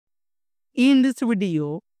In this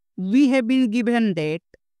video, we have been given that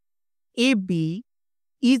AB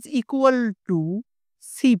is equal to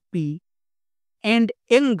CP and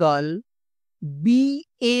angle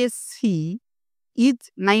BAC is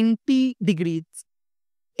 90 degrees.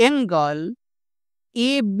 Angle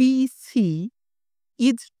ABC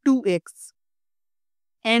is 2x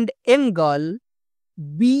and angle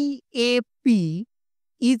BAP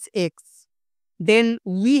is x. Then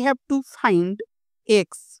we have to find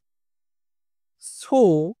x.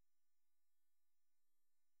 So,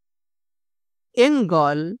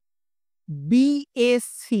 angle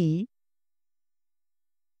BAC,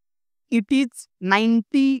 it is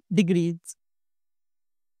 90 degrees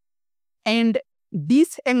and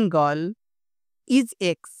this angle is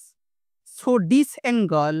x. So this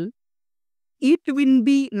angle, it will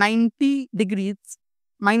be 90 degrees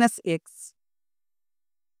minus x.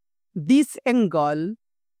 This angle,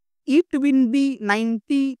 it will be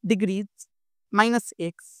 90 degrees minus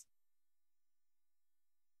x.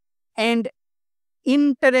 And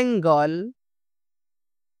interangle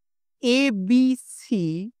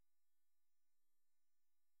ABC,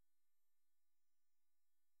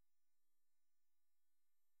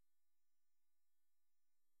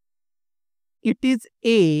 it is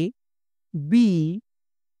A, B,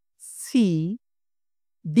 C.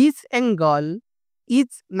 This angle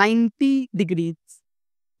is 90 degrees.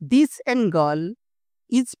 This angle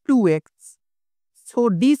is 2x. So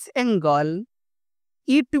this angle,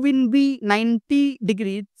 it will be 90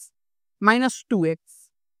 degrees minus 2x.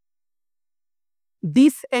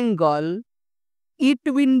 This angle, it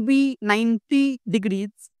will be 90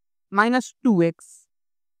 degrees minus 2x.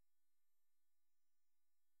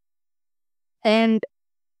 And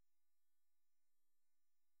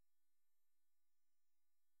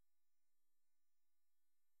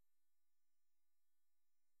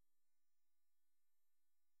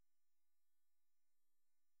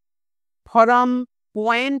from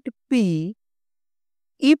point P,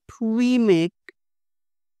 if we make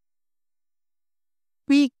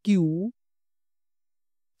PQ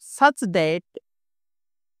such that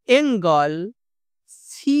angle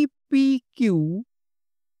CPQ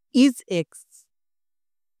is x,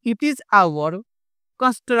 it is our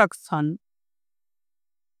construction.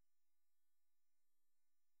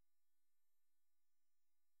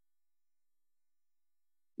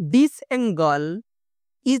 This angle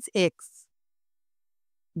is x.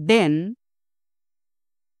 Then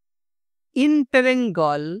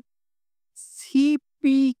interangle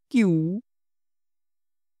CPQ,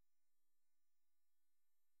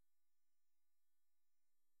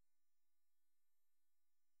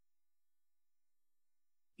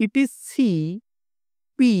 it is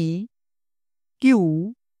CPQ.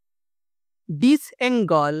 This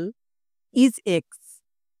angle is x.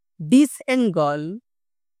 This angle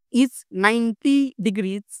is 90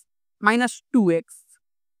 degrees minus 2x.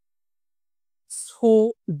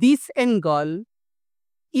 So this angle,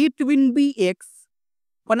 it will be x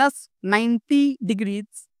plus 90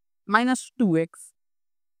 degrees minus 2x.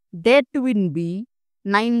 That will be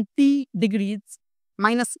 90 degrees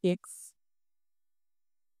minus x.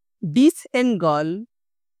 This angle,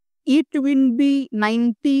 it will be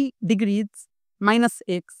 90 degrees minus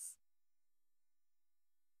x.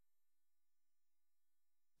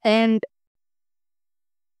 And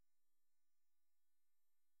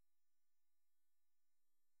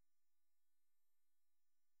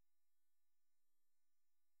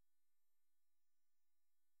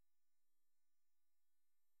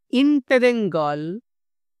interangle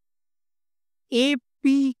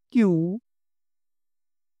APQ,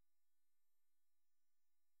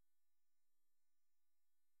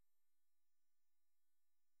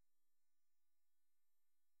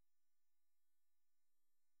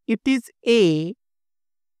 it is APQ.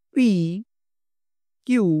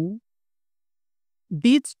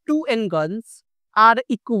 These two angles are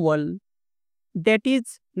equal, that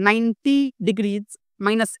is 90 degrees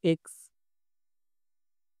minus x.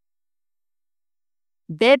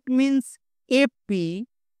 That means AP,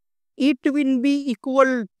 it will be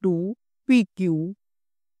equal to PQ.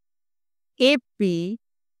 AP,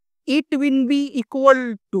 it will be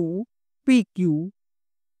equal to PQ.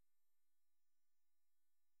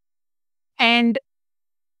 And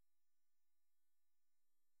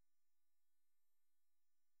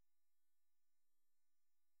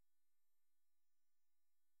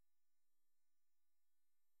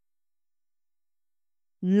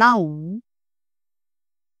now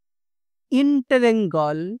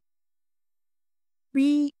interangle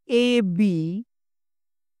PAB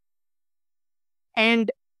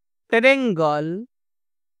and triangle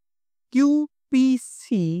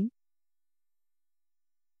QPC,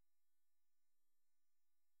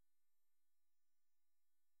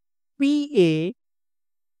 PA,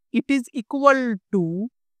 it is equal to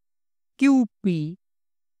QP,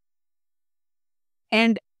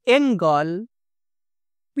 and angle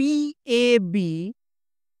PAB,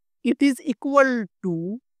 it is equal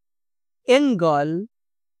to angle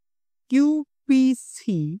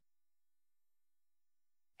QPC,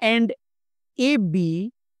 and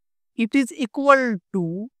AB, it is equal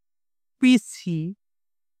to PC.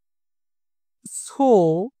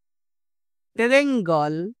 So,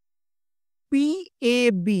 triangle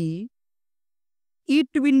PAB, it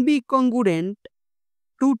will be congruent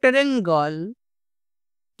to triangle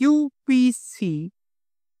QPC.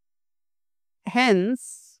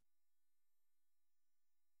 Hence,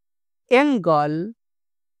 angle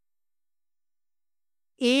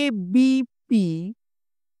ABP,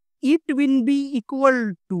 it will be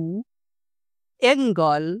equal to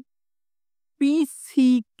angle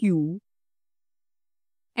PCQ,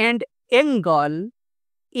 and angle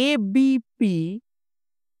ABP,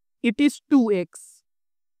 it is 2x,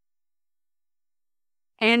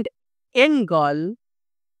 and angle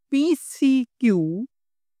PCQ,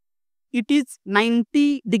 it is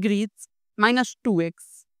 90 degrees minus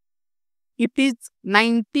 2x. It is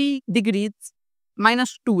 90 degrees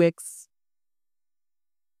minus 2x.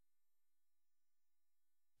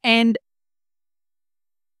 And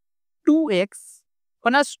 2x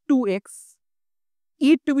plus 2x,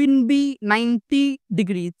 it will be 90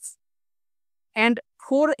 degrees. And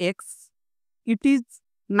 4x, it is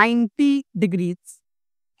 90 degrees.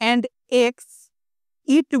 And x,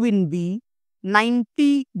 it will be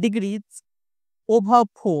 90 degrees over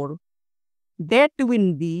 4. That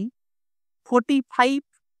will be 45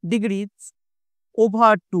 degrees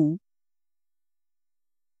over 2.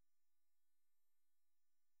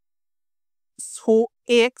 So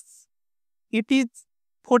x, it is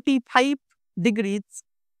 45 degrees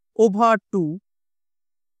over 2.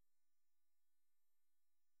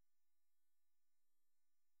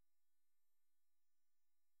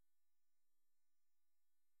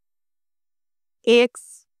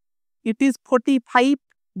 X, it is 45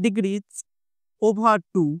 degrees over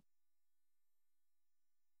 2.